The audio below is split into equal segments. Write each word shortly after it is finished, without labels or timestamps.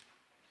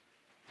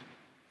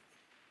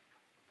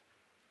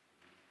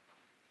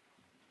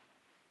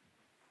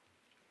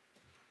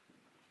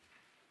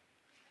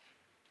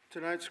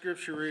Tonight's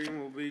scripture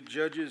reading will be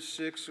Judges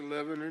 6,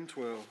 11, and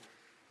 12.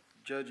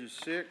 Judges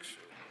 6,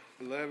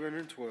 11,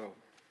 and 12.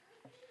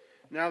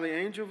 Now the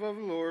angel of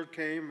the Lord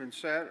came and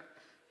sat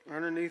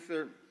underneath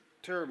the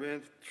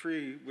terebinth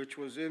tree, which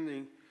was in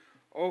the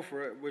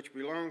Ophrah, which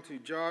belonged to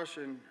Joash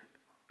and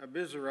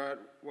Abiezrite,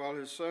 while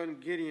his son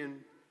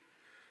Gideon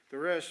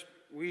threshed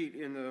wheat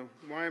in the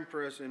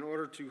winepress in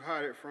order to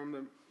hide it from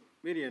the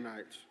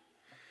Midianites.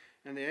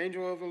 And the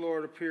angel of the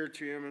Lord appeared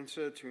to him and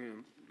said to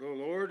him, "The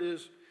Lord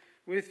is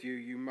with you,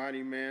 you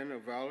mighty man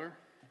of valor."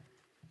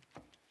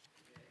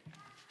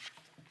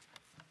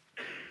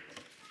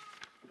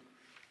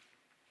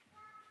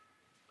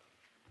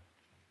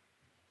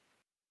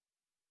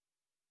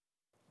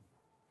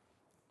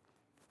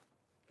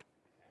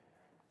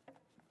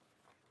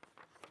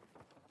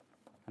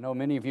 I know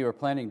many of you are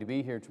planning to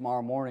be here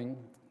tomorrow morning.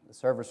 The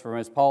service for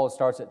Ms. Paula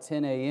starts at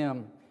 10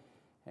 a.m.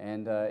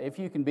 And if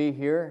you can be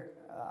here,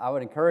 I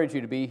would encourage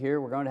you to be here.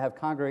 We're going to have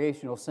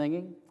congregational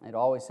singing. It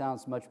always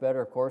sounds much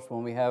better, of course,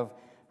 when we have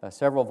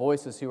several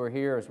voices who are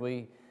here as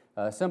we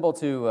assemble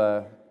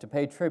to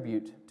pay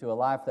tribute to a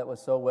life that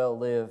was so well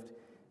lived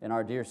in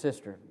our dear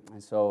sister.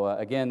 And so,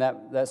 again,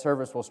 that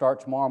service will start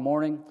tomorrow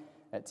morning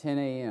at 10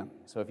 a.m.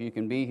 So if you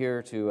can be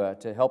here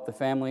to help the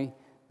family,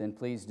 then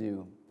please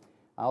do.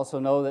 I also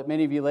know that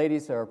many of you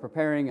ladies are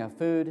preparing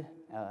food.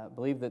 I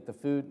believe that the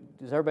food,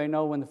 does everybody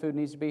know when the food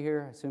needs to be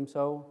here? I assume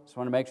so. Just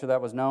want to make sure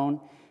that was known.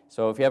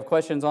 So if you have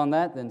questions on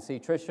that, then see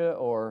Tricia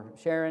or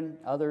Sharon,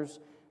 others.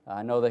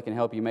 I know they can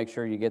help you make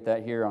sure you get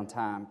that here on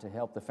time to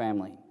help the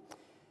family.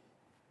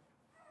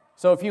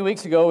 So a few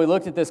weeks ago, we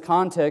looked at this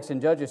context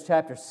in Judges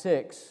chapter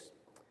 6,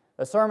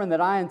 a sermon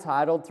that I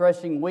entitled,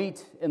 "Threshing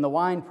Wheat in the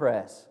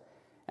Winepress."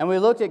 And we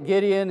looked at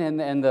Gideon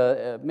and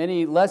the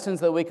many lessons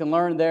that we can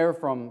learn there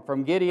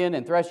from Gideon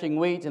and threshing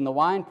wheat in the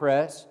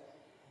winepress.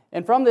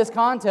 And from this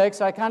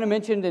context, I kind of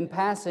mentioned in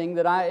passing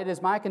that it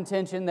is my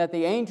contention that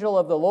the angel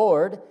of the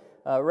Lord,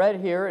 read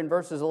here in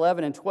verses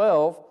 11 and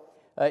 12,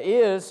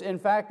 is, in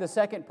fact, the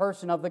second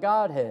person of the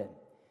Godhead.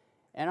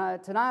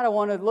 And tonight I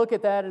want to look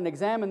at that and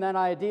examine that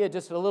idea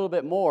just a little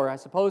bit more. I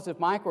suppose if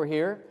Mike were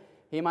here,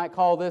 he might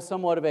call this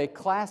somewhat of a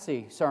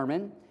classy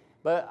sermon.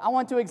 But I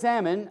want to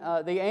examine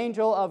the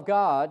angel of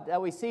God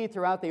that we see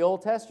throughout the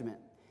Old Testament.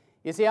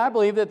 You see, I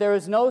believe that there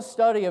is no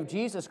study of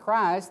Jesus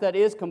Christ that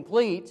is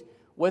complete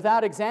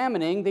without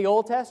examining the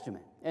Old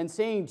Testament and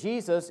seeing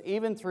Jesus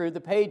even through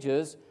the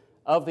pages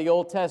of the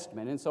Old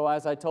Testament. And so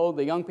as I told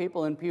the young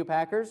people in Pew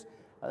Packers,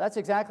 that's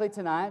exactly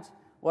tonight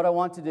what I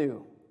want to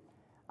do.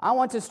 I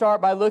want to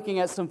start by looking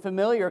at some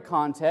familiar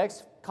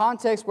context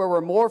where we're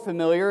more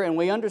familiar and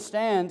we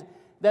understand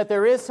that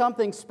there is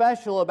something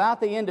special about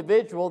the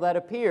individual that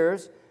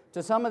appears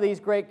to some of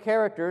these great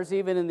characters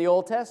even in the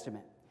Old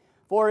Testament.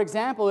 For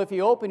example, if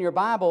you open your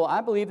Bible,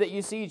 I believe that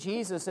you see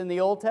Jesus in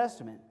the Old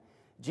Testament.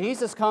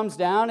 Jesus comes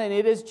down, and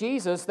it is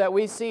Jesus that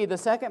we see, the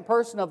second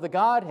person of the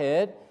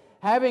Godhead,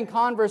 having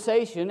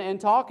conversation and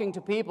talking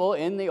to people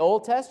in the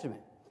Old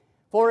Testament.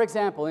 For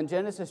example, in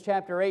Genesis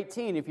chapter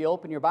 18, if you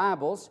open your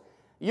Bibles,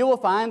 you will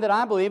find that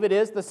I believe it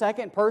is the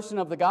second person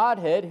of the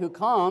Godhead who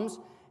comes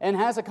and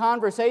has a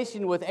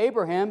conversation with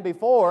Abraham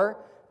before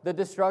the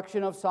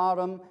destruction of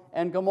Sodom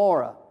and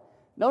Gomorrah.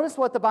 Notice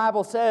what the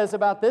Bible says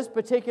about this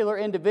particular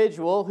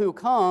individual who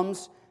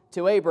comes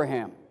to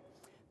Abraham.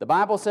 The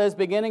Bible says,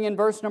 beginning in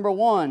verse number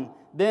 1,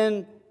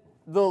 then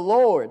the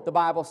Lord, the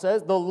Bible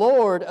says, the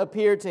Lord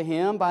appeared to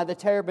him by the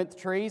terebinth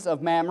trees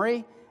of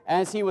Mamre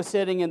as he was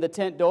sitting in the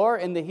tent door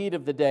in the heat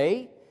of the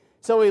day.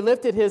 So he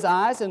lifted his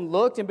eyes and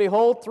looked, and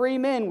behold, 3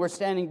 men were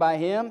standing by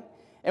him.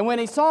 And when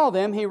he saw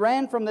them, he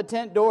ran from the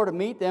tent door to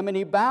meet them, and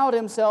he bowed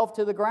himself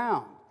to the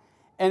ground.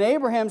 And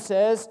Abraham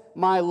says,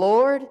 "My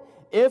Lord,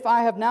 if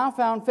I have now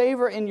found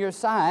favor in your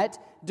sight,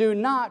 do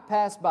not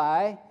pass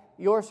by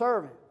your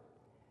servant."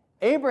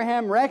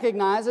 Abraham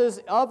recognizes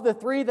of the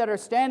 3 that are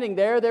standing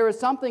there is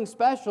something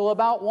special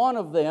about one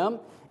of them,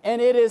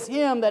 and it is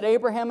him that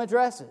Abraham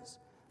addresses.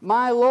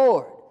 "My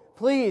Lord,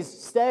 please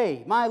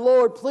stay. My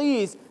Lord,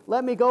 please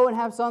let me go and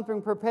have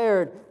something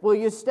prepared. Will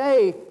you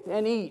stay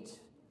and eat?"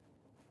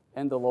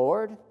 And the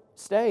Lord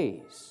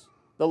stays.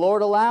 The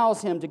Lord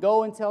allows him to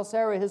go and tell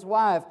Sarah, his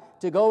wife,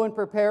 to go and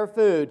prepare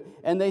food,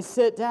 and they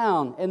sit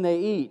down and they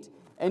eat.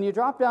 And you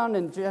drop down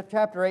in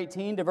chapter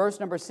 18 to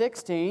verse number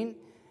 16,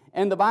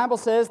 and the Bible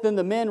says, then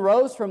the men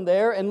rose from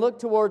there and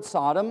looked toward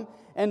Sodom,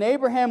 and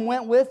Abraham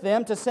went with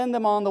them to send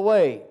them on the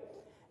way.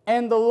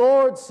 And the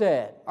Lord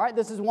said, all right,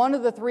 this is one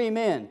of the 3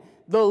 men.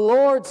 The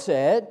Lord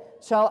said,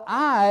 shall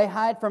I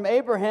hide from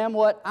Abraham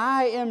what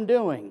I am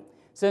doing?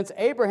 Since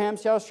Abraham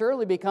shall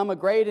surely become a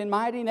great and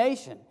mighty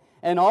nation,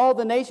 and all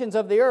the nations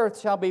of the earth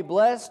shall be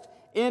blessed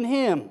in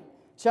him.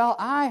 Shall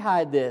I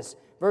hide this?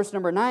 Verse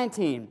number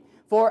 19.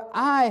 For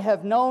I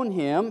have known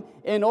him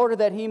in order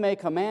that he may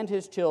command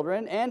his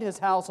children and his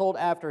household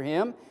after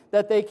him,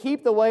 that they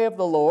keep the way of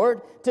the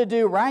Lord, to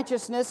do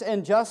righteousness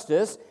and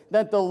justice,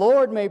 that the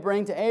Lord may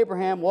bring to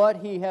Abraham what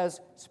he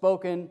has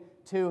spoken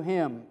to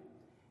him.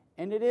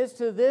 And it is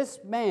to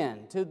this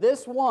man, to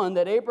this one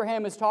that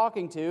Abraham is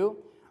talking to,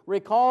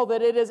 recall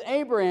that it is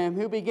Abraham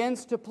who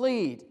begins to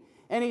plead.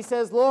 And he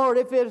says, Lord,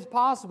 if it is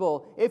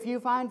possible, if you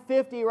find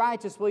 50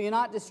 righteous, will you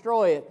not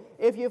destroy it?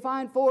 If you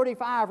find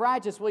 45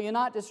 righteous, will you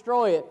not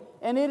destroy it?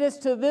 And it is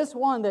to this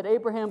one that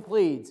Abraham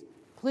pleads,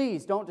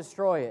 please don't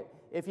destroy it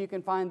if you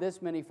can find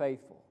this many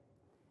faithful.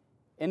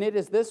 And it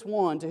is this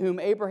one to whom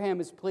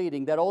Abraham is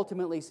pleading that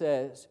ultimately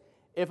says,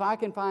 if I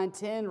can find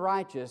 10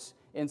 righteous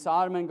in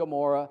Sodom and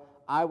Gomorrah,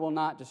 I will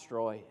not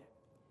destroy it.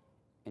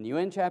 And you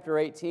end chapter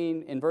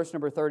 18 in verse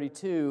number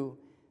 32,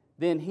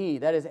 then he,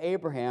 that is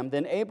Abraham,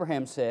 then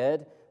Abraham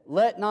said,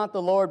 let not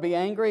the Lord be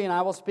angry, and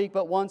I will speak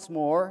but once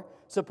more.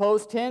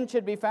 Suppose 10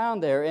 should be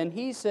found there. And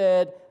he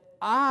said,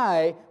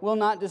 I will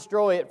not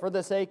destroy it for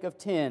the sake of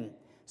 10.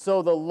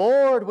 So the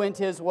Lord went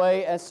his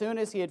way as soon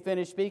as he had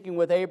finished speaking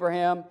with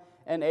Abraham,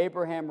 and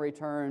Abraham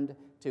returned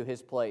to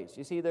his place.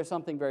 You see, there's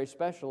something very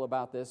special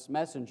about this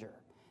messenger.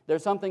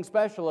 There's something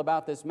special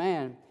about this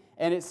man.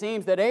 And it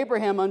seems that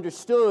Abraham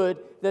understood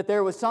that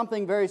there was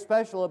something very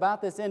special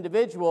about this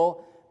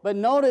individual. But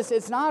notice,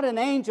 it's not an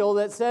angel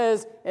that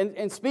says,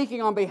 and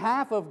speaking on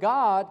behalf of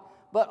God,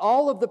 but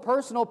all of the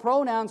personal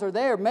pronouns are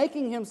there,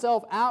 making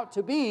himself out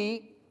to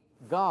be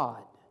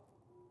God.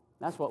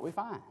 That's what we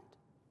find.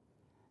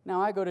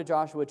 Now I go to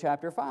Joshua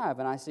chapter 5,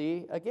 and I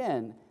see,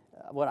 again,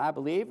 what I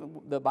believe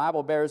the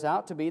Bible bears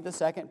out to be the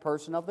second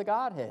person of the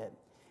Godhead.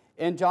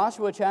 In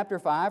Joshua chapter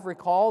 5,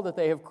 recall that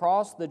they have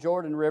crossed the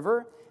Jordan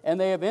River, and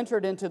they have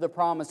entered into the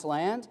promised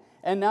land,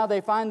 and now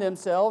they find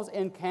themselves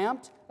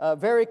encamped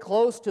very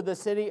close to the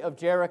city of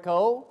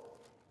Jericho.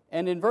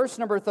 And in verse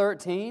number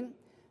 13,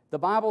 the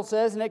Bible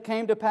says, and it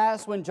came to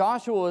pass when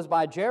Joshua was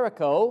by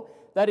Jericho,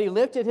 that he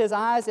lifted his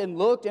eyes and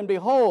looked, and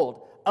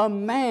behold, a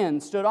man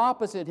stood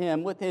opposite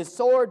him with his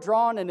sword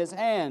drawn in his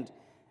hand.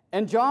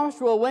 And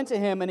Joshua went to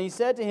him, and he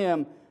said to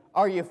him,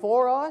 are you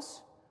for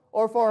us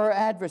or for our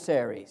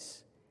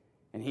adversaries?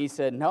 And he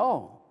said,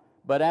 no,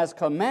 but as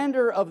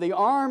commander of the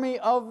army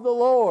of the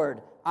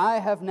Lord, I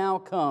have now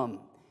come.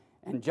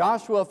 And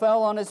Joshua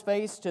fell on his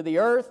face to the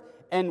earth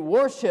and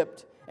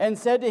worshipped and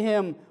said to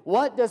him,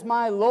 what does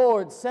my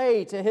Lord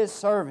say to his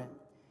servant?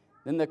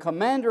 Then the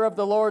commander of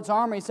the Lord's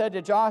army said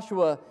to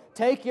Joshua,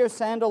 take your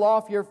sandal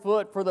off your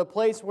foot, for the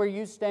place where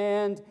you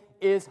stand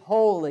is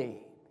holy.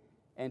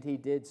 And he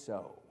did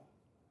so.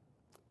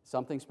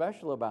 Something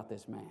special about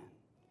this man.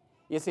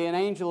 You see, an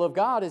angel of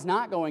God is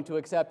not going to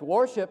accept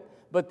worship,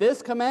 but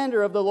this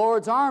commander of the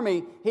Lord's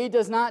army, he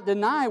does not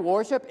deny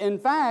worship. In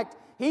fact,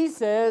 he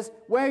says,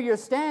 where you're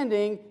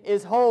standing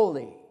is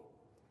holy.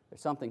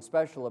 There's something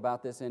special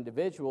about this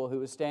individual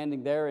who is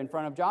standing there in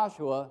front of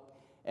Joshua,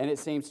 and it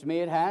seems to me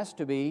it has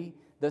to be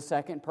the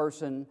second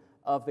person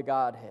of the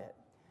Godhead.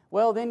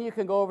 Well, then you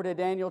can go over to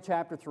Daniel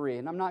chapter 3,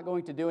 and I'm not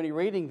going to do any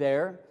reading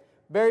there.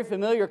 Very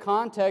familiar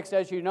context,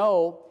 as you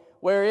know,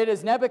 where it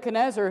is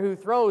Nebuchadnezzar who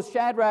throws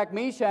Shadrach,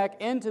 Meshach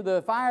into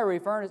the fiery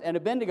furnace, and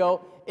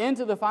Abednego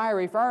into the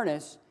fiery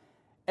furnace.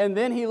 And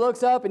then he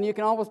looks up, and you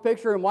can almost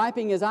picture him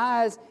wiping his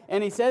eyes,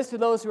 and he says to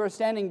those who are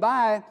standing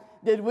by,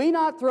 did we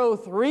not throw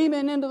 3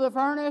 men into the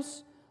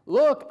furnace?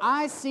 Look,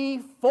 I see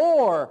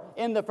 4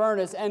 in the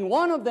furnace, and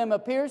one of them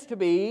appears to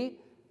be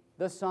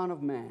the Son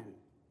of Man,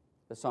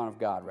 the Son of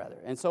God, rather.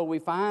 And so we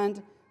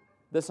find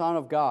the Son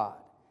of God.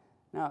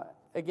 Now,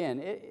 again,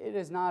 it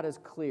is not as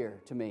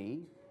clear to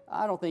me.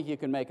 I don't think you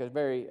can make a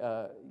very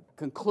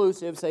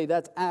conclusive, say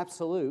that's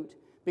absolute,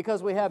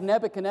 because we have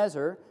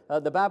Nebuchadnezzar,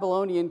 the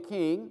Babylonian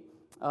king,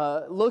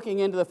 looking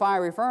into the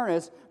fiery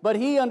furnace, but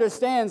he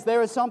understands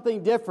there is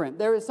something different.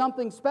 There is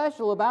something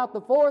special about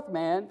the 4th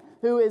man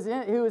who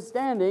is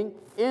standing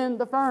in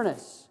the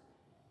furnace.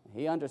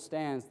 He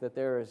understands that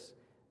there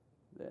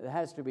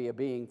has to be a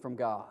being from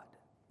God.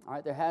 All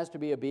right, there has to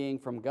be a being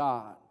from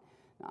God.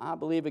 Now, I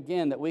believe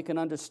again that we can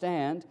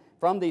understand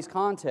from these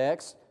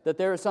contexts that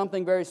there is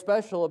something very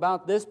special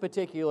about this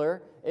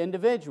particular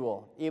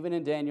individual, even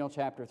in Daniel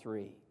chapter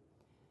 3.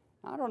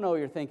 I don't know what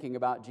you're thinking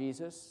about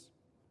Jesus.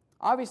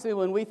 Obviously,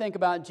 when we think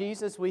about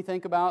Jesus, we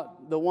think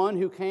about the one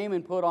who came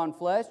and put on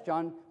flesh,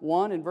 John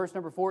 1 and verse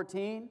number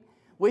 14.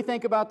 We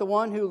think about the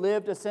one who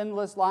lived a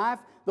sinless life,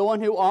 the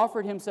one who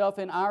offered himself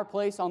in our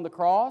place on the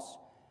cross.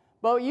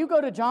 But you go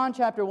to John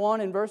chapter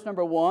 1 and verse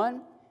number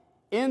 1,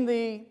 in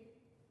the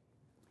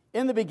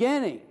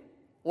beginning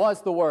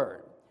was the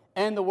Word,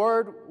 and the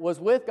Word was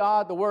with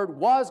God, the Word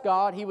was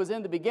God, He was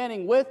in the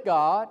beginning with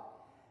God.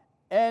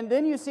 And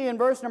then you see in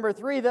verse number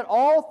 3 that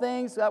all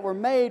things that were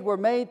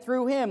made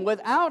through Him.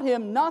 Without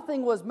Him,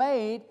 nothing was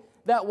made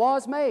that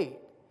was made.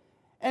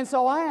 And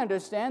so I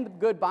understand, the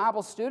good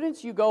Bible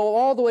students, you go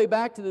all the way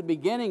back to the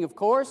beginning, of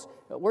course.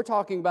 We're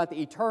talking about the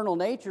eternal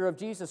nature of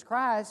Jesus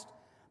Christ.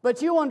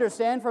 But you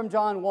understand from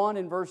John 1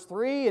 and verse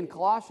 3 and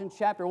Colossians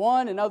chapter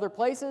 1 and other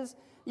places,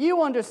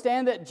 you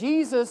understand that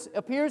Jesus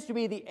appears to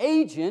be the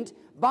agent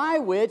by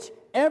which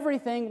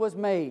everything was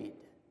made.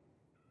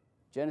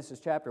 Genesis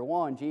chapter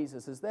 1,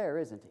 Jesus is there,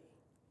 isn't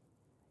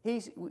he?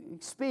 He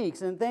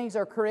speaks and things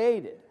are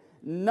created.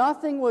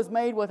 Nothing was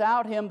made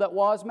without Him that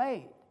was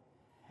made.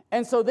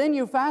 And so then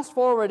you fast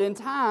forward in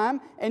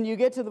time and you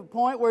get to the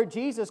point where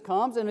Jesus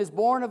comes and is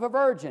born of a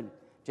virgin.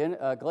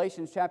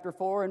 Galatians chapter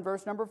 4 and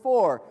verse number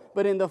 4.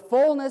 But in the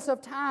fullness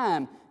of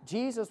time,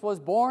 Jesus was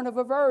born of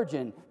a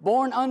virgin,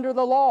 born under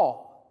the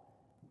law.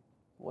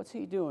 What's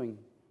he doing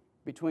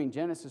between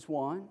Genesis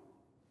 1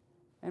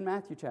 and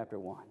Matthew chapter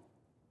 1?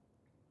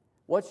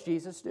 What's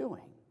Jesus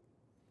doing?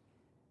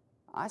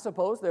 I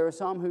suppose there are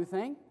some who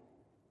think,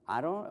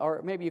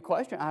 or maybe you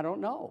question, I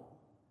don't know.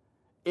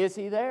 Is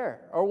he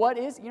there? Or what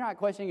is, you're not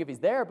questioning if he's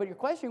there, but you're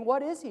questioning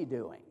what is he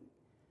doing?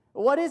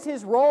 What is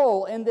his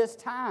role in this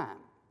time?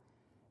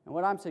 And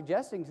what I'm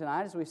suggesting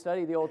tonight as we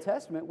study the Old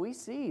Testament, we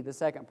see the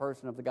second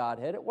person of the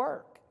Godhead at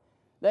work.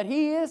 That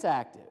he is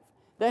active.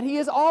 That he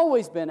has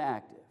always been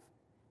active.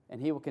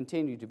 And he will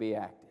continue to be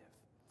active.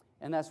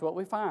 And that's what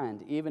we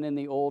find even in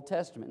the Old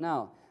Testament.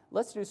 Now,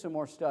 let's do some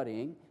more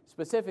studying,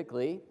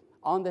 specifically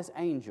on this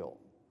angel.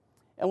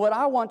 And what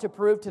I want to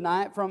prove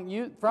tonight from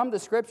the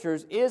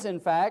Scriptures is, in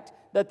fact,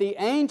 that the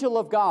angel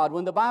of God,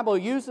 when the Bible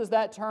uses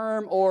that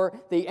term, or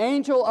the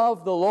angel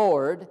of the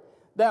Lord,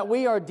 that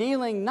we are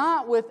dealing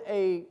not with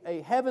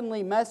a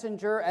heavenly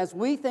messenger as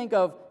we think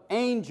of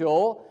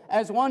angel,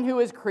 as one who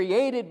is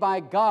created by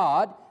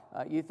God.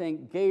 You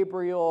think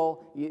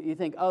Gabriel, you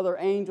think other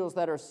angels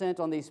that are sent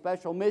on these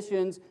special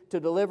missions to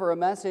deliver a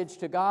message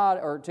to God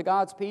or to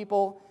God's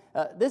people.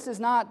 This is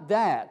not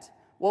that.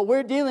 What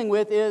we're dealing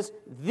with is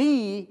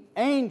the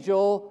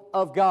angel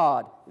of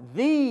God,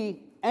 the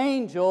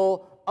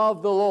angel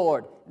of the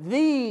Lord,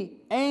 the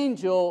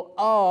angel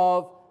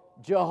of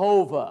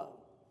Jehovah.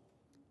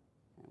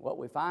 And what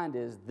we find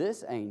is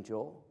this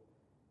angel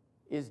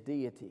is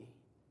deity.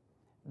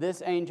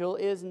 This angel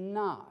is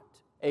not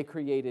a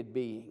created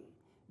being.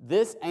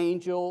 This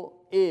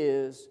angel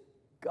is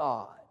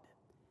God.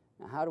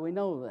 Now, how do we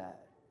know that?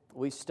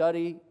 We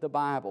study the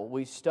Bible.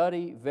 We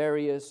study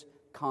various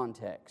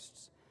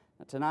contexts.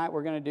 Now, tonight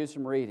we're going to do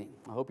some reading.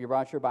 I hope you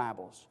brought your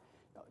Bibles.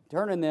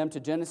 Turn in them to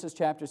Genesis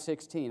chapter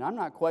 16. I'm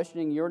not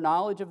questioning your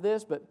knowledge of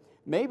this, but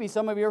maybe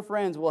some of your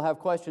friends will have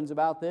questions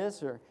about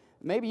this, or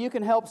maybe you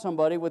can help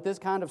somebody with this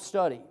kind of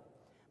study.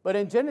 But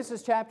in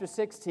Genesis chapter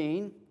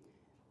 16,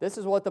 this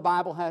is what the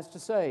Bible has to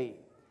say.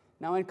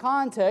 Now, in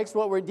context,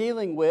 what we're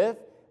dealing with,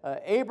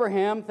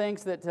 Abraham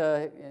thinks that,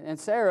 and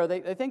Sarah,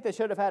 they think they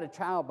should have had a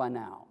child by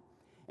now.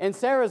 And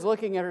Sarah's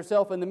looking at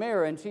herself in the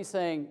mirror, and she's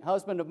saying,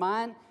 husband of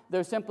mine,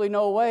 there's simply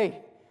no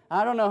way.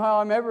 I don't know how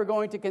I'm ever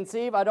going to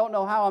conceive. I don't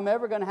know how I'm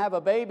ever going to have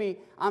a baby.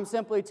 I'm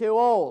simply too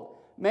old.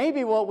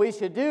 Maybe what we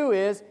should do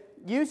is,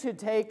 you should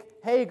take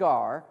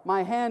Hagar,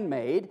 my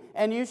handmaid,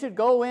 and you should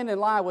go in and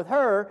lie with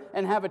her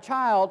and have a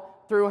child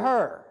through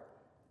her.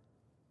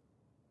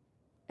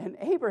 And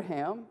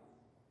Abraham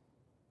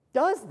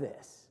does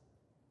this.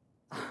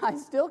 I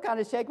still kind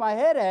of shake my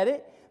head at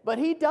it, but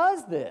he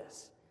does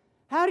this.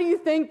 How do you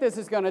think this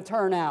is going to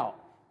turn out?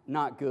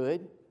 Not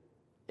good.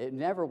 It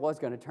never was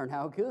going to turn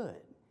out good.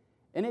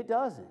 And it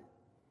doesn't.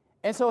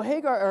 And so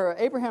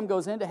Abraham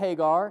goes into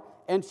Hagar,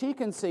 and she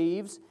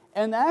conceives.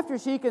 And after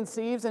she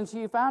conceives and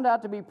she found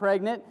out to be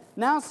pregnant,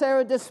 now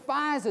Sarah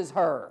despises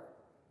her.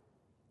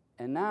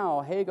 And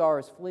now Hagar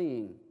is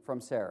fleeing from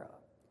Sarah.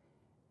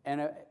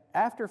 And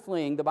after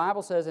fleeing, the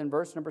Bible says in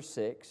verse number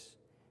 6,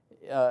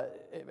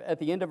 at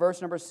the end of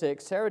verse number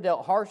 6, Sarah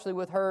dealt harshly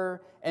with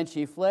her, and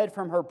she fled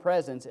from her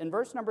presence. In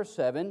verse number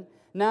 7,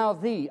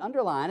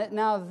 underline it,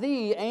 now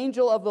the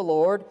angel of the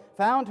Lord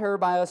found her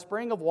by a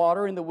spring of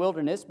water in the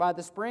wilderness, by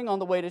the spring on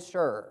the way to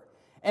Shur.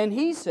 And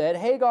he said,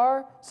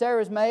 Hagar,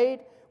 Sarah's maid,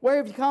 where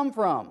have you come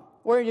from?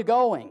 Where are you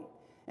going?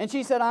 And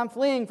she said, I'm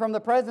fleeing from the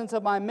presence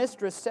of my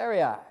mistress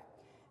Sarai.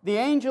 The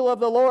angel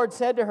of the Lord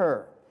said to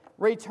her,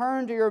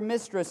 return to your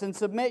mistress and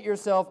submit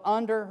yourself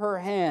under her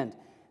hand.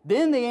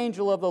 Then the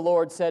angel of the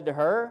Lord said to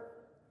her,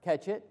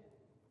 catch it,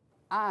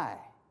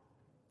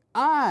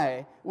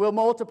 I will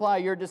multiply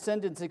your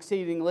descendants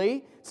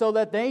exceedingly, so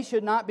that they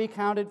should not be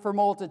counted for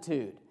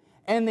multitude.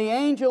 And the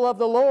angel of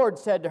the Lord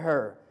said to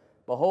her,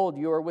 behold,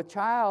 you are with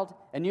child,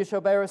 and you shall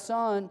bear a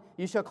son.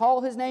 You shall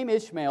call his name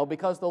Ishmael,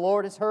 because the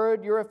Lord has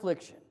heard your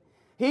affliction.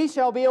 He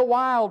shall be a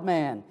wild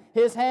man.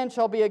 His hand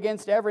shall be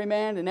against every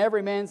man, and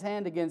every man's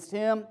hand against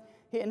him.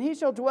 And he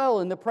shall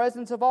dwell in the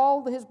presence of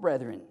all his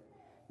brethren.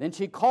 Then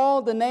she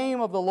called the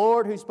name of the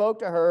Lord who spoke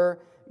to her,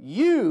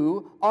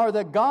 you are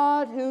the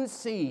God who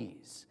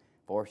sees.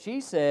 For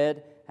she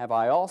said, have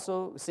I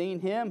also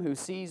seen him who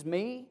sees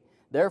me?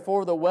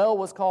 Therefore the well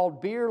was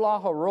called Beer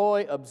Lahai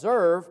Roi.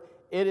 Observe,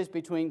 it is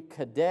between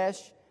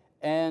Kadesh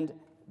and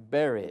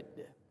Bered.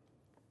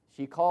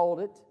 She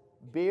called it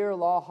Beer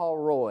Lahai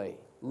Roi.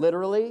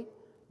 Literally,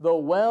 the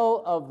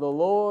well of the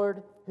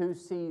Lord who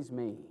sees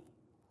me.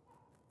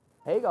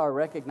 Hagar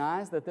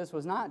recognized that this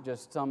was not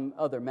just some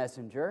other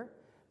messenger,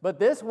 but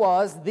this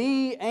was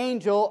the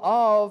angel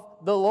of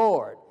the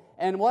Lord.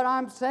 And what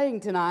I'm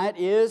saying tonight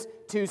is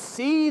to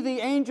see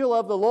the angel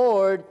of the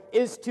Lord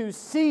is to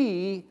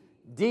see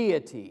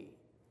deity.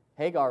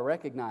 Hagar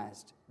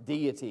recognized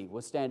deity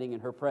was standing in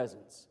her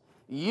presence.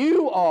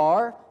 You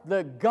are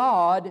the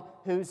God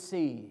who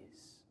sees.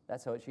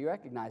 That's what she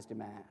recognized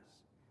him as.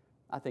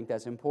 I think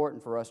that's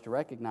important for us to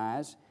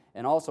recognize.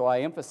 And also I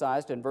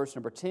emphasized in verse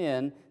number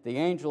 10, the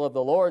angel of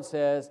the Lord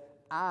says,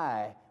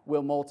 I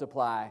will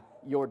multiply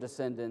your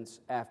descendants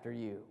after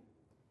you.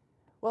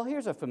 Well,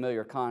 here's a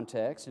familiar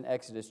context in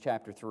Exodus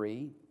chapter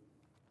 3.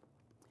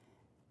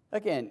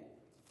 Again,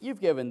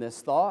 you've given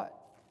this thought.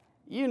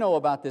 You know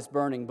about this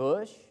burning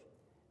bush.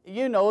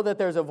 You know that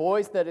there's a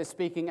voice that is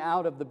speaking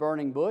out of the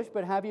burning bush,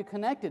 but have you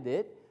connected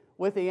it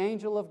with the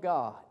angel of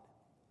God?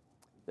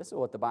 This is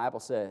what the Bible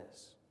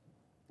says.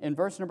 In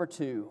verse number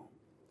 2,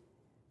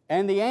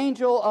 "And the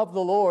angel of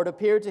the Lord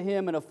appeared to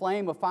him in a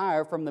flame of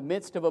fire from the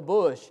midst of a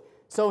bush.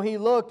 So he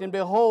looked, and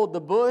behold,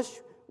 the bush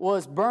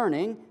was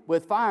burning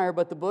with fire,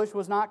 but the bush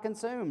was not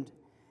consumed.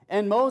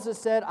 And Moses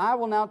said, I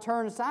will now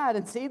turn aside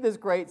and see this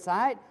great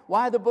sight,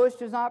 why the bush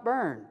does not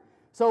burn.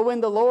 So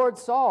when the Lord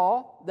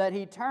saw that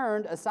he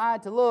turned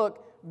aside to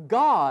look,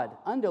 God,"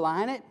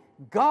 underline it,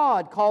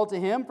 "God called to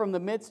him from the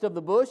midst of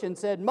the bush and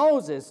said,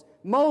 Moses,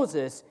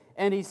 Moses.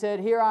 And he said,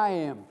 Here I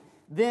am.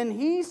 Then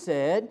he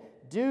said,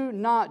 Do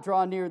not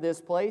draw near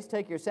this place.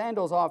 Take your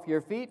sandals off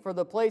your feet, for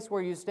the place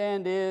where you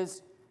stand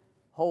is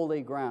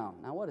holy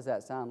ground." Now, what does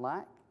that sound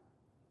like?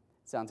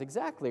 It sounds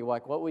exactly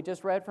like what we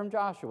just read from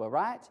Joshua,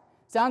 right?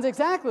 Sounds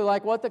exactly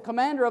like what the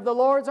commander of the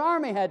Lord's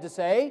army had to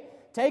say.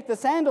 Take the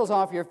sandals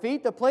off your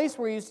feet. The place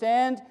where you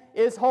stand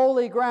is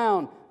holy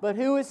ground. But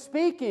who is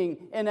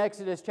speaking in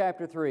Exodus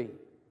chapter 3?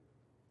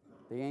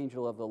 The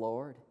angel of the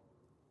Lord.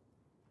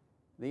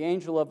 The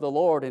angel of the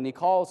Lord, and he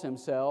calls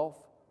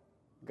himself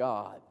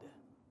God.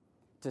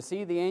 To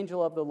see the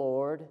angel of the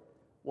Lord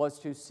was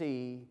to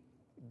see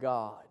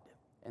God.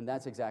 And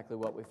that's exactly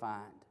what we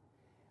find.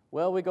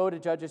 Well, we go to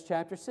Judges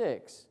chapter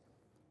 6.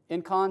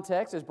 In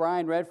context, as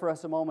Brian read for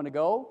us a moment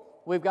ago,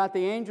 we've got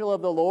the angel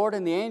of the Lord,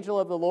 and the angel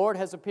of the Lord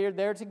has appeared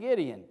there to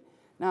Gideon.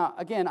 Now,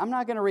 again, I'm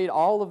not going to read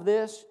all of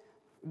this,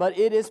 but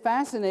it is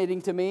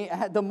fascinating to me.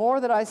 The more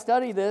that I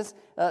study this,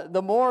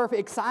 the more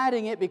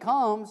exciting it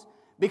becomes,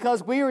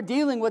 because we are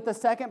dealing with the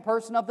second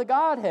person of the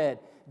Godhead.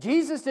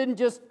 Jesus didn't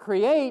just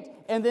create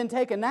and then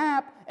take a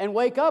nap and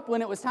wake up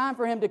when it was time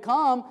for him to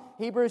come.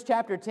 Hebrews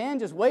chapter 10,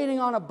 just waiting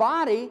on a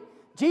body.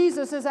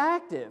 Jesus is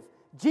active.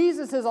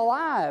 Jesus is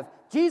alive.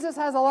 Jesus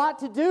has a lot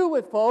to do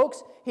with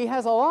folks. He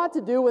has a lot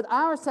to do with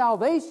our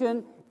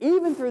salvation,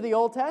 even through the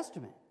Old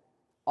Testament.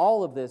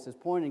 All of this is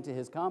pointing to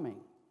his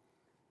coming.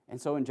 And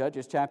so in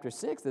Judges chapter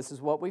 6, this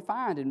is what we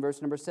find in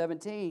verse number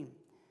 17.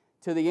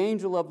 To the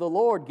angel of the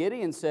Lord,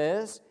 Gideon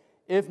says,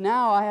 If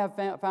now I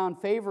have found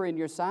favor in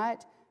your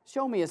sight,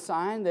 show me a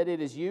sign that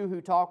it is you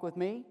who talk with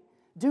me.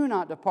 Do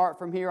not depart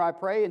from here, I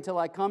pray, until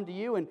I come to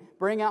you and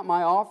bring out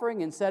my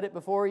offering and set it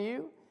before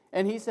you.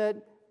 And he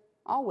said,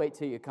 I'll wait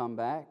till you come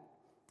back.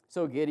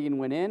 So Gideon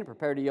went in and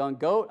prepared a young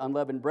goat,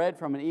 unleavened bread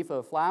from an ephah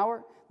of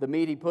flour. The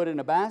meat he put in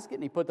a basket,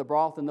 and he put the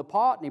broth in the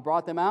pot, and he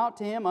brought them out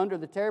to him under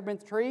the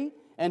terebinth tree,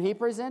 and he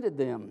presented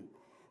them.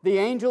 The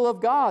angel of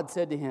God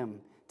said to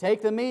him,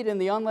 Take the meat and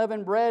the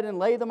unleavened bread and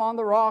lay them on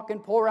the rock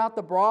and pour out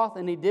the broth,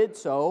 and he did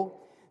so.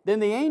 Then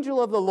the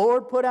angel of the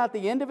Lord put out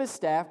the end of his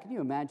staff. Can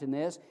you imagine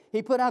this?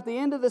 He put out the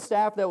end of the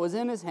staff that was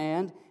in his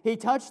hand. He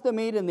touched the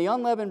meat and the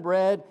unleavened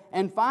bread,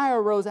 and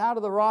fire rose out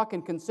of the rock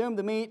and consumed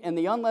the meat and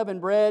the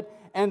unleavened bread.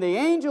 And the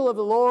angel of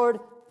the Lord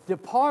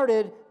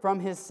departed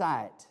from his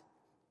sight.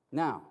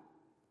 Now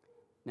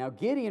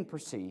Gideon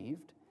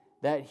perceived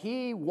that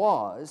he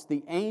was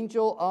the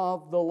angel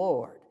of the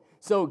Lord.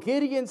 So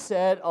Gideon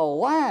said,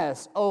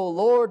 Alas, O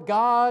Lord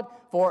God,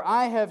 for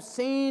I have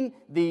seen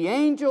the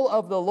angel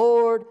of the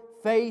Lord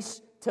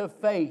face to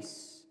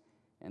face.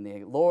 And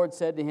the Lord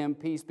said to him,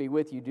 Peace be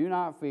with you, do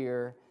not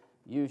fear,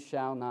 you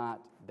shall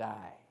not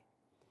die.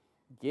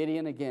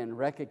 Gideon again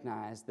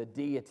recognized the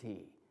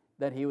deity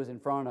that he was in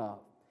front of.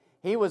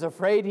 He was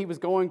afraid he was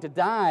going to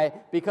die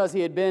because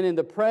he had been in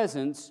the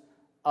presence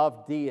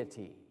of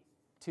deity.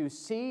 To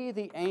see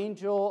the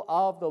angel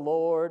of the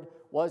Lord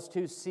was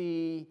to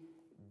see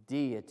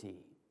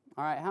deity.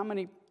 All right, how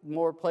many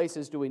more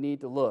places do we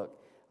need to look?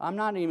 I'm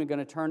not even going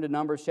to turn to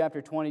Numbers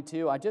chapter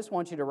 22. I just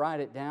want you to write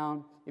it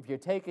down. If you're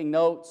taking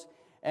notes,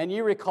 and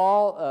you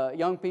recall,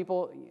 young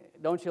people,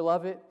 don't you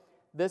love it?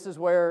 This is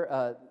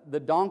where the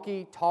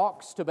donkey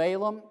talks to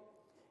Balaam.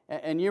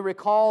 And you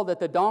recall that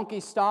the donkey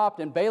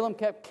stopped, and Balaam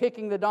kept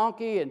kicking the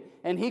donkey,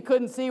 and he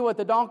couldn't see what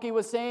the donkey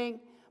was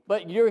saying.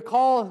 But you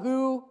recall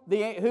who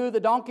the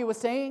donkey was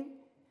seeing?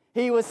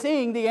 He was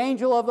seeing the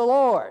angel of the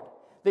Lord.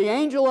 The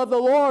angel of the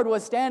Lord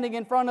was standing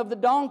in front of the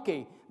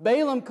donkey.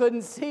 Balaam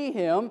couldn't see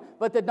him,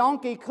 but the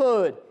donkey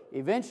could.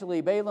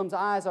 Eventually, Balaam's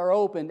eyes are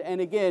opened,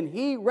 and again,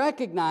 he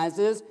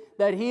recognizes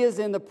that he is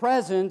in the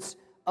presence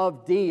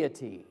of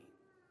deity.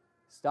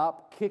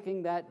 Stop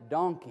kicking that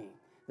donkey.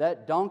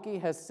 That donkey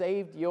has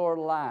saved your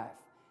life.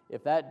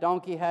 If that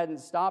donkey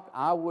hadn't stopped,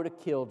 I would have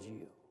killed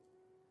you.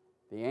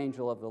 The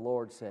angel of the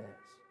Lord says.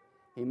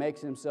 He makes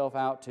himself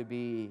out to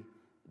be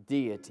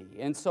deity.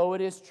 And so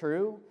it is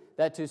true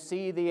that to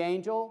see the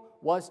angel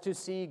was to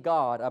see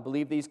God. I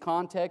believe these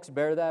contexts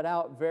bear that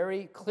out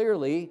very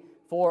clearly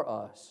for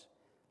us.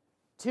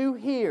 To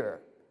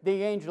hear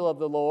the angel of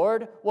the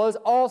Lord was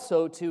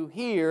also to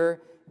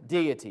hear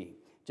deity.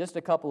 Just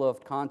a couple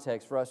of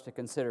contexts for us to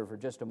consider for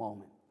just a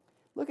moment.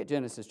 Look at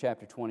Genesis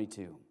chapter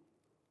 22.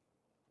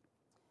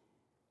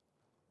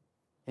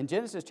 In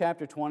Genesis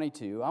chapter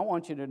 22, I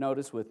want you to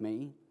notice with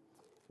me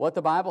what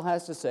the Bible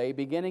has to say,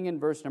 beginning in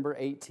verse number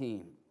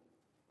 18.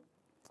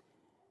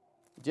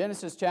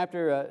 Genesis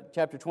chapter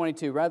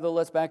 22, rather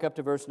let's back up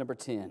to verse number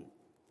 10.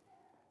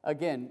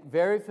 Again,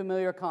 very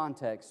familiar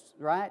context,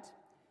 right?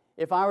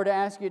 If I were to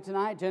ask you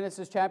tonight,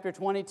 Genesis chapter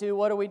 22,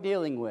 what are we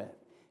dealing with?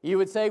 You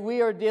would say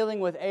we are dealing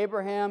with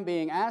Abraham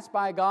being asked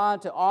by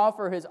God to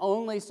offer his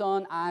only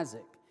son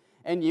Isaac.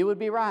 And you would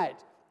be right.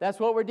 That's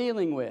what we're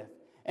dealing with.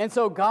 And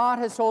so God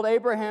has told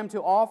Abraham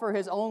to offer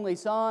his only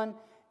son.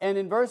 And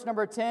in verse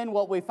number 10,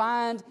 what we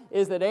find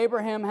is that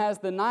Abraham has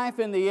the knife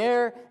in the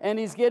air and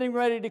he's getting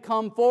ready to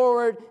come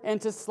forward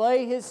and to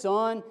slay his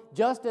son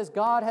just as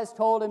God has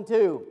told him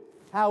to.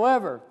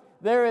 However,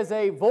 there is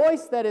a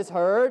voice that is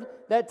heard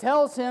that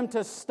tells him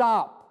to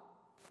stop.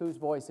 Whose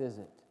voice is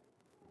it?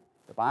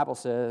 The Bible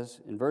says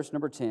in verse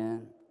number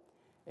 10,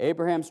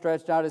 Abraham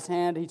stretched out his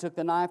hand, he took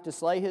the knife to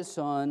slay his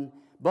son,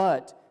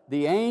 but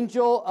the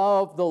angel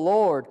of the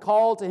Lord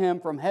called to him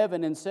from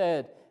heaven and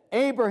said,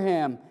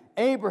 Abraham,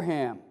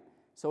 Abraham.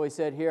 So he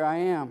said, Here I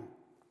am.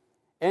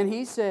 And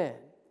he said,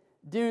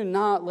 Do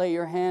not lay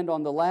your hand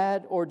on the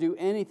lad or do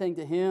anything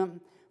to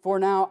him. For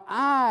now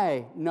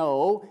I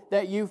know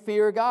that you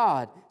fear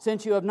God,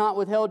 since you have not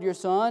withheld your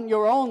son,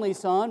 your only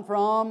son,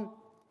 from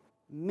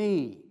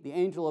me. The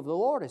angel of the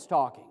Lord is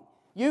talking.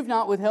 You've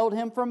not withheld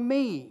him from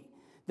me.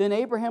 Then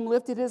Abraham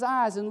lifted his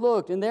eyes and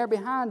looked, and there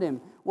behind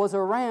him was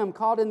a ram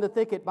caught in the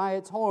thicket by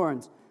its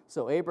horns.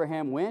 So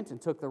Abraham went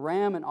and took the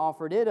ram and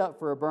offered it up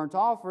for a burnt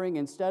offering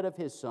instead of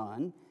his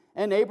son.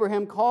 And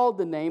Abraham called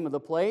the name of the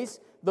place,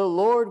 The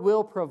Lord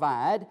Will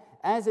Provide,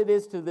 as it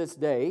is to this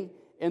day.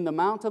 In the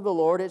mount of the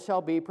Lord it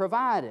shall be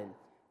provided.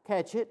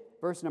 Catch it,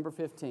 verse number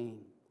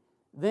 15.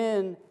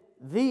 Then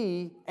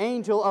the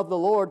angel of the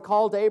Lord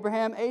called to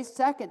Abraham a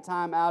second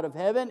time out of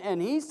heaven,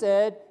 and he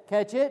said,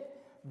 catch it,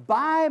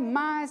 By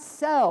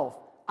myself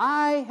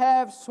I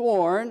have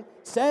sworn,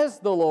 says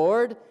the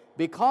Lord,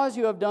 because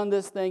you have done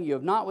this thing, you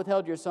have not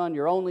withheld your son,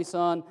 your only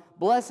son.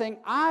 Blessing,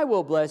 I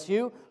will bless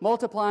you.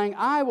 Multiplying,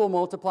 I will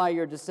multiply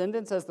your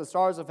descendants as the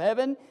stars of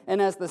heaven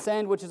and as the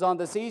sand which is on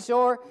the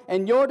seashore.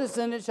 And your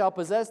descendants shall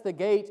possess the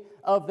gate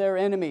of their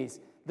enemies.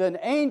 The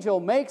angel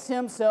makes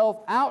himself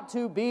out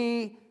to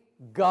be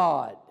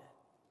God,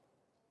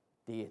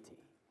 deity.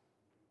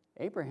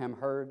 Abraham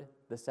heard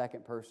the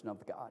second person of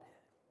the Godhead.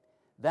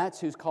 That's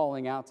who's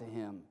calling out to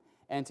him.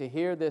 And to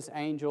hear this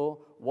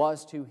angel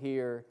was to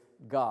hear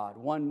God.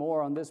 One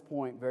more on this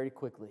point very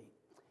quickly.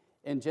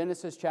 In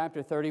Genesis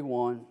chapter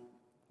 31,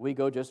 we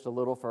go just a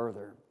little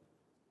further.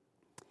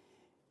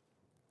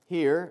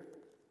 Here,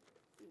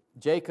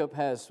 Jacob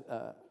has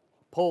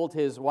pulled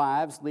his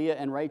wives, Leah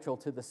and Rachel,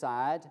 to the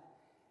side,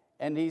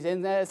 and he's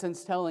in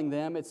essence telling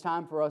them, it's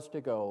time for us to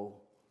go.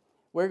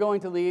 We're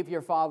going to leave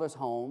your father's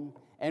home,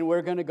 and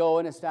we're going to go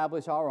and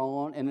establish our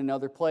own in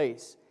another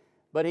place.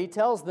 But he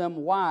tells them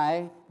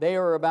why they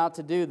are about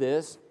to do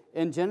this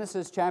in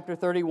Genesis chapter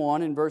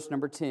 31 and verse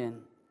number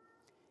 10.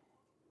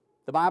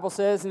 The Bible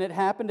says, And it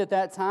happened at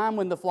that time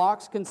when the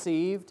flocks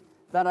conceived,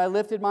 that I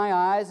lifted my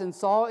eyes and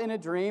saw in a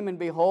dream, and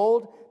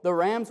behold, the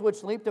rams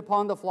which leaped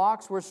upon the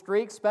flocks were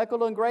streaked,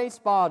 speckled, and gray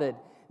spotted.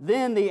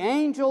 Then the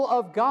angel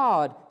of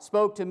God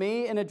spoke to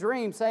me in a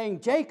dream,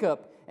 saying, Jacob.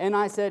 And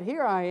I said,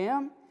 Here I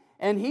am.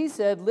 And he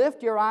said,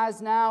 Lift your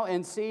eyes now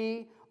and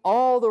see,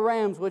 all the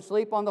rams which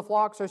leap on the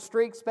flocks are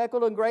streaked,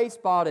 speckled, and gray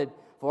spotted.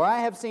 For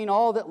I have seen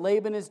all that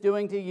Laban is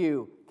doing to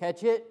you.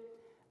 Catch it?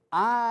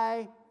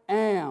 I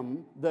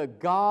am the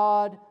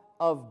God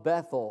of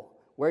Bethel,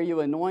 where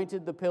you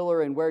anointed the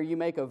pillar and where you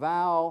make a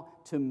vow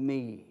to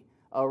me.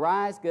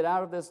 Arise, get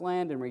out of this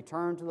land, and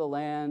return to the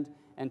land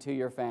and to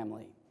your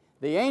family.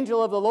 The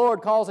angel of the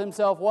Lord calls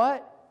himself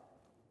what?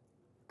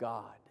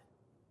 God.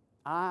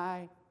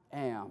 I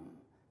am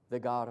the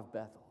God of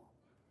Bethel.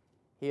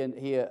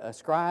 He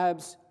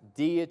ascribes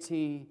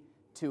deity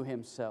to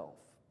himself.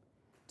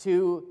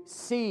 To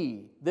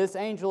see, this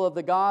angel of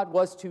the God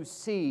was to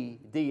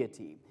see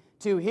deity.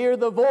 To hear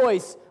the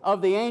voice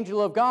of the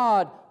angel of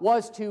God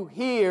was to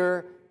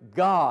hear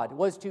God,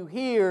 was to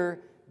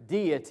hear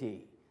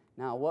deity.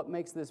 Now, what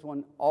makes this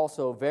one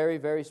also very,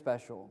 very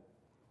special?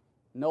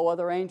 No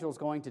other angel is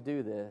going to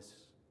do this.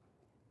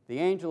 The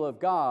angel of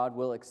God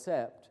will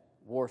accept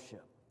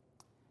worship.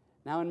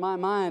 Now, in my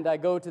mind, I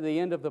go to the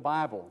end of the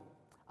Bible.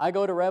 I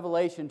go to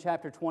Revelation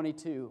chapter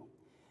 22.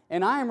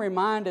 And I am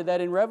reminded that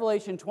in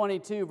Revelation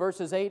 22,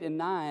 verses 8 and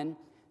 9,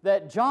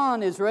 that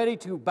John is ready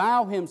to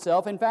bow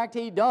himself. In fact,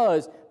 he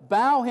does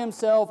bow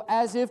himself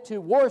as if to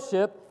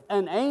worship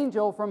an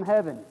angel from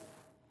heaven.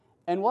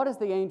 And what does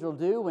the angel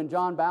do when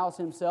John bows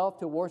himself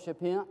to worship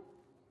him?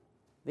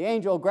 The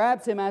angel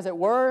grabs him as it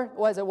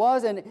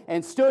was,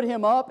 and stood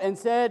him up and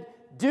said,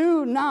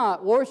 Do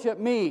not worship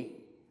me.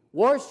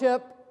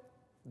 Worship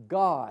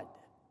God.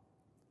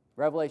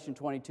 Revelation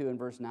 22 and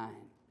verse 9.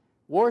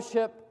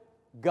 Worship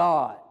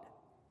God.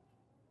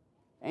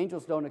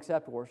 Angels don't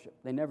accept worship.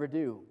 They never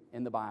do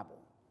in the Bible.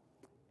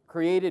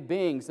 Created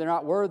beings, they're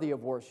not worthy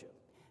of worship.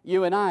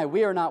 You and I,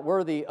 we are not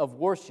worthy of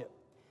worship.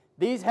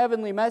 These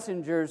heavenly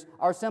messengers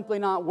are simply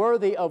not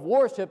worthy of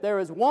worship. There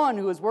is one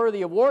who is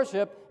worthy of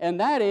worship, and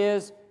that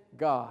is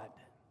God.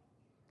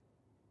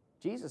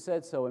 Jesus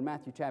said so in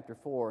Matthew chapter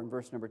 4 and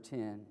verse number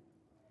 10.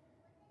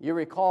 You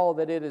recall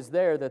that it is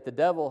there that the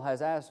devil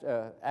has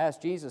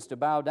asked Jesus to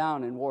bow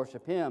down and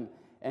worship him,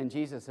 and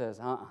Jesus says,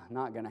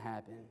 not going to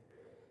happen.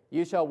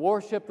 You shall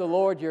worship the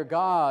Lord your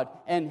God,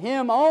 and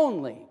him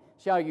only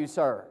shall you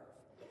serve.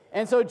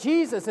 And so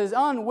Jesus is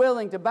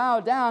unwilling to bow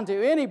down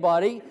to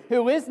anybody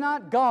who is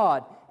not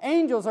God.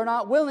 Angels are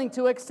not willing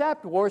to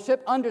accept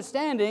worship,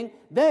 understanding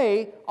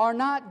they are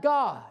not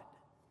God.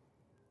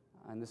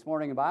 And this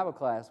morning in Bible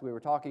class, we were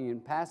talking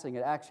in passing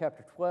at Acts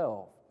chapter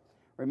 12.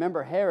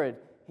 Remember Herod,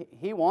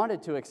 he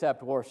wanted to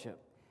accept worship.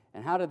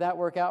 And how did that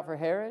work out for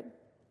Herod?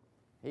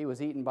 He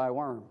was eaten by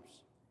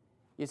worms.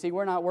 You see,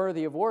 we're not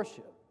worthy of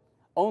worship.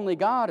 Only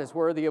God is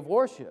worthy of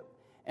worship.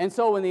 And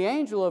so when the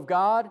angel of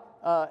God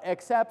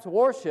accepts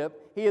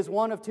worship, he is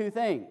one of two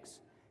things.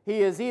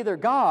 He is either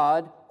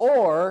God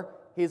or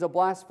he's a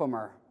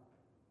blasphemer.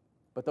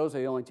 But those are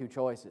the only two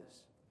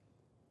choices.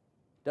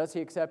 Does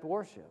he accept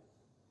worship?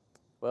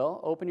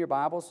 Well, open your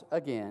Bibles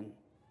again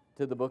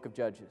to the book of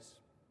Judges.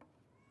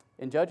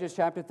 In Judges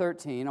chapter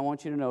 13, I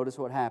want you to notice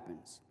what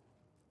happens.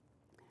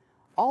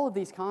 All of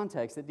these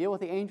contexts that deal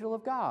with the angel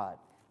of God.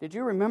 Did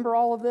you remember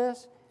all of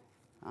this?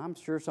 I'm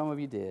sure some of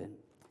you did.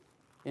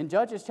 In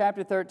Judges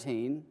chapter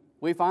 13,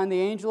 we find the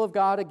angel of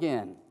God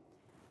again.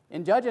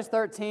 In Judges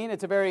 13,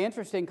 it's a very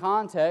interesting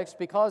context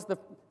because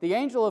the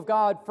angel of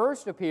God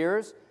first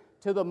appears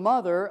to the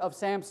mother of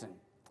Samson.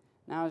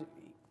 Now,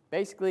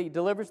 basically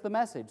delivers the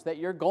message that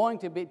you're going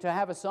to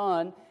have a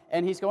son,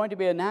 and he's going to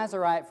be a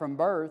Nazirite from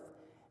birth,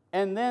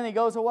 and then he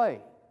goes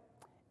away.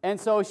 And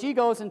so she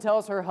goes and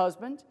tells her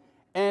husband,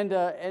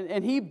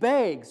 and he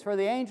begs for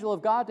the angel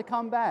of God to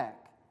come back.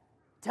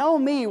 Tell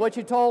me what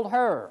you told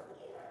her.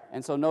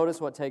 And so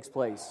notice what takes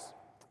place.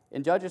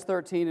 In Judges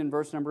 13 and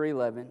verse number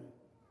 11,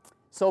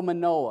 so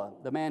Manoah,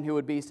 the man who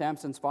would be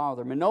Samson's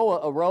father,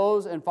 Manoah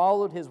arose and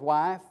followed his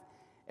wife,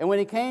 and when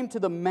he came to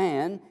the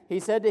man, he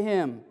said to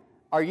him,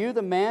 Are you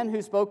the man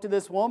who spoke to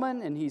this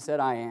woman? And he said,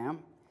 I am.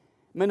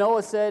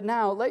 Manoah said,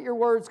 Now let your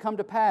words come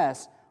to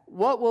pass.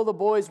 What will the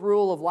boy's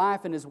rule of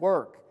life and his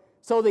work?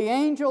 So the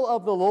angel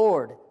of the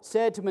Lord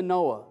said to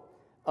Manoah,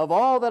 Of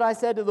all that I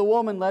said to the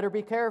woman, let her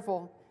be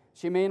careful.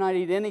 She may not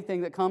eat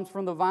anything that comes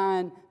from the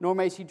vine, nor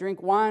may she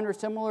drink wine or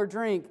similar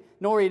drink,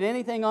 nor eat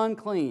anything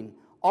unclean.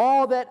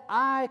 All that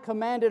I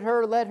commanded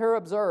her, let her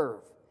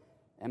observe.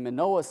 And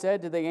Manoah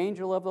said to the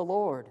angel of the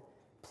Lord,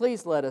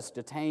 Please let us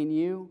detain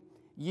you,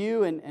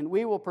 and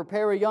we will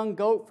prepare a young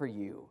goat for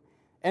you.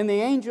 And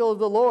the angel of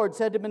the Lord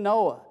said to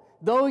Manoah,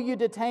 Though you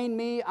detain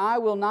me, I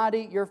will not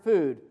eat your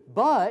food.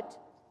 But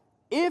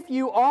if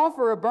you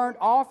offer a burnt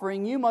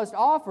offering, you must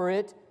offer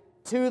it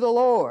to the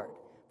Lord.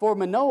 For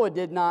Manoah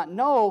did not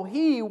know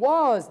he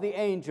was the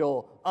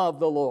angel of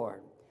the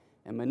Lord.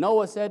 And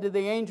Manoah said to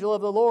the angel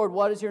of the Lord,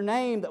 What is your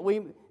name,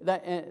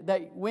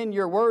 that when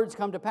your words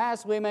come to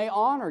pass, we may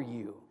honor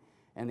you?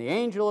 And the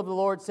angel of the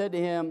Lord said to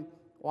him,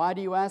 Why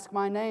do you ask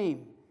my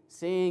name,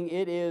 seeing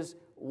it is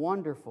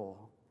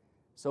wonderful?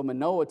 So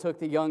Manoah took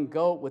the young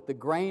goat with the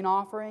grain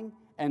offering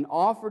and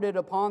offered it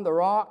upon the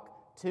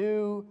rock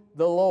to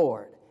the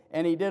Lord.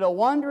 And he did a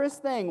wondrous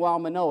thing while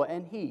Manoah,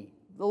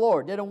 the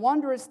Lord, did a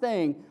wondrous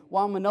thing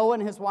while Manoah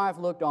and his wife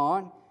looked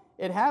on.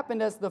 It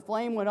happened as the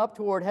flame went up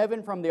toward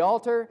heaven from the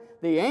altar.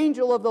 The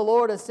angel of the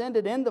Lord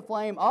ascended in the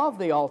flame of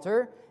the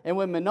altar. And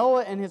when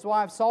Manoah and his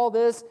wife saw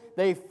this,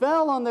 they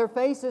fell on their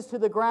faces to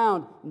the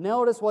ground.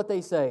 Notice what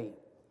they say.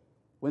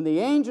 When the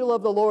angel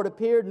of the Lord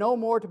appeared no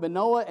more to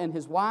Manoah and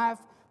his wife,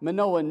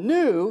 Manoah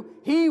knew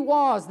he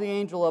was the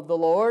angel of the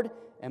Lord.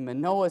 And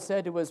Manoah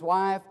said to his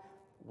wife,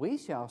 We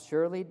shall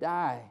surely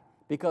die,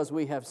 because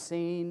we have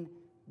seen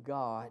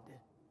God.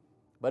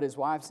 But his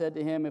wife said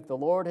to him, If the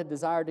Lord had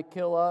desired to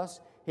kill us,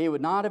 he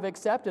would not have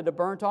accepted a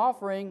burnt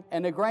offering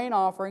and a grain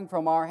offering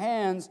from our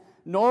hands,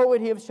 nor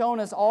would he have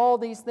shown us all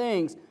these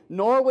things,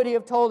 nor would he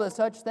have told us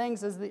such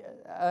things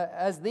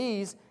as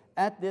these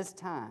at this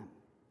time.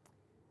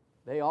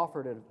 They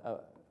offered an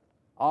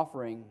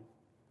offering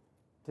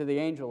to the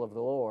angel of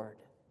the Lord,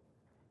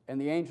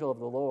 and the angel of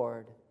the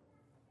Lord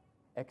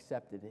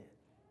accepted it.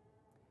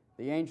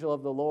 The angel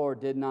of the Lord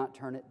did not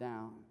turn it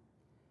down.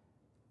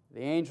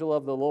 The angel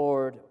of the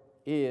Lord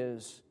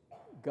is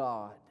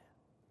God.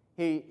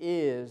 He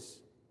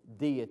is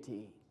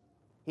deity.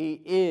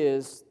 He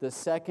is the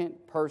second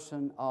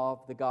person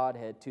of the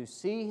Godhead. To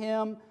see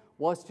him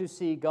was to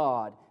see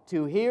God.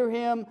 To hear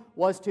him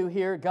was to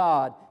hear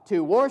God.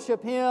 To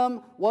worship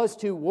him was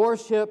to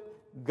worship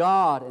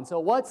God. And so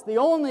what's the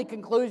only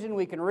conclusion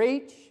we can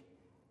reach?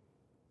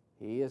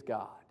 He is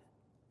God.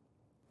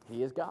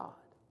 He is God.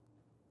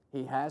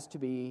 He has to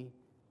be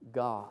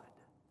God.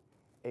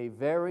 A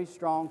very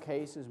strong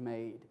case is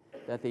made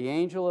that the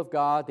angel of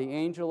God, the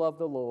angel of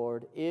the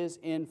Lord, is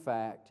in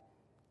fact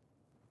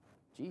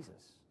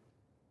Jesus,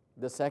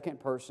 the second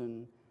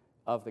person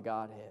of the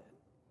Godhead.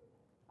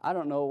 I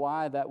don't know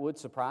why that would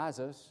surprise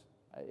us.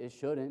 It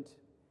shouldn't.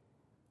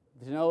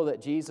 to know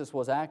that Jesus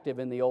was active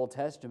in the Old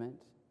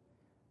Testament.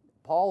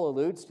 Paul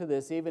alludes to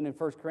this even in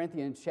 1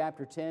 Corinthians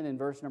chapter 10 and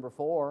verse number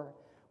 4,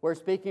 where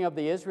speaking of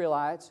the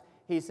Israelites,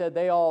 he said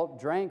they all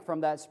drank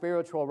from that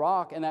spiritual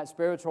rock, and that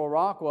spiritual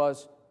rock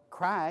was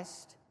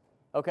Christ.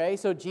 Okay,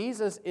 so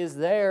Jesus is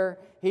there.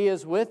 He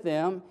is with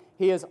them.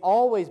 He has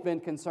always been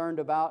concerned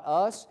about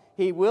us.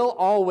 He will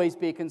always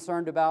be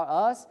concerned about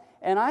us.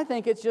 And I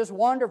think it's just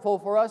wonderful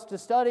for us to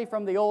study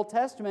from the Old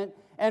Testament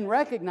and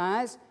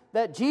recognize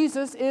that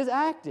Jesus is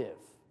active.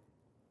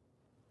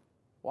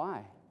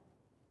 Why?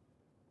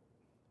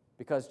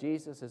 Because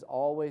Jesus is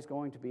always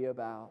going to be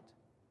about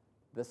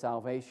the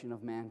salvation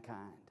of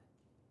mankind.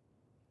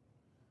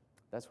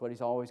 That's what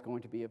He's always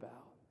going to be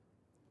about.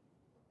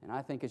 And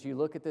I think as you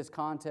look at this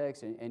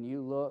context and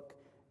you look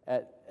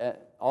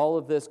at all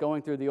of this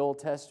going through the Old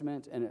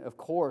Testament and, of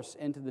course,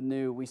 into the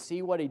New, we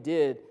see what He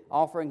did,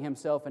 offering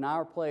Himself in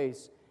our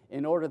place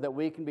in order that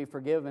we can be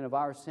forgiven of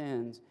our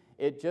sins.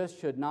 It just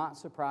should not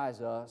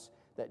surprise us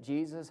that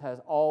Jesus has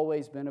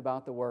always been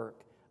about the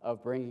work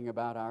of bringing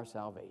about our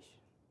salvation.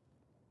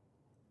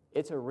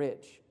 It's a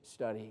rich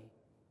study.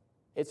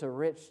 It's a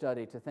rich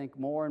study to think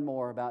more and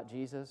more about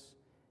Jesus.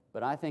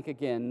 But I think,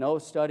 again, no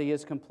study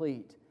is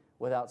complete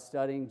without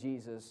studying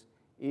Jesus,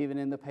 even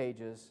in the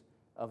pages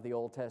of the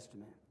Old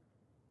Testament.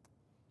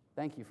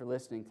 Thank you for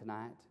listening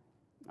tonight.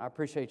 I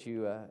appreciate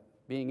you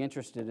being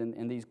interested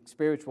in these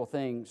spiritual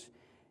things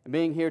and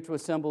being here to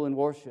assemble and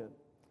worship.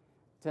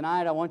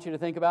 Tonight, I want you to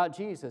think about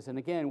Jesus and,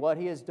 again, what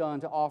He has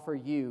done to offer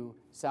you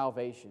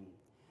salvation.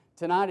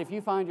 Tonight, if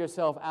you find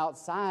yourself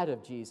outside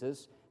of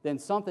Jesus, then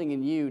something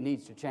in you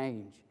needs to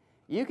change.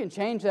 You can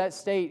change that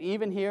state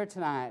even here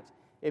tonight.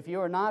 If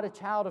you are not a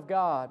child of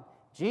God,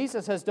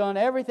 Jesus has done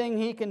everything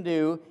He can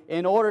do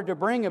in order to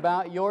bring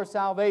about your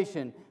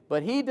salvation,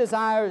 but He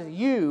desires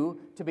you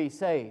to be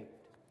saved.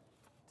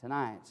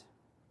 Tonight,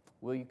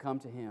 will you come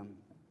to Him,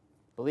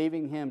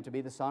 believing Him to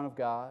be the Son of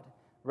God,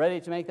 ready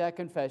to make that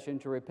confession,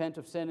 to repent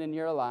of sin in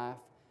your life,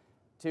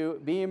 to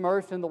be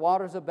immersed in the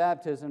waters of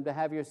baptism, to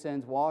have your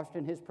sins washed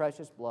in His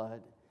precious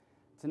blood?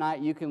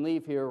 Tonight, you can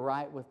leave here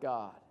right with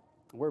God.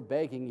 We're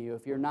begging you,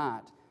 if you're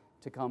not,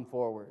 to come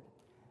forward.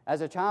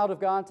 As a child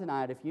of God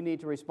tonight, if you need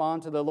to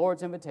respond to the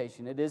Lord's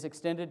invitation, it is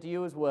extended to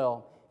you as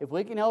well. If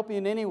we can help you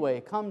in any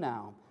way, come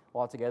now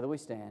while together we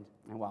stand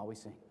and while we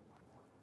sing.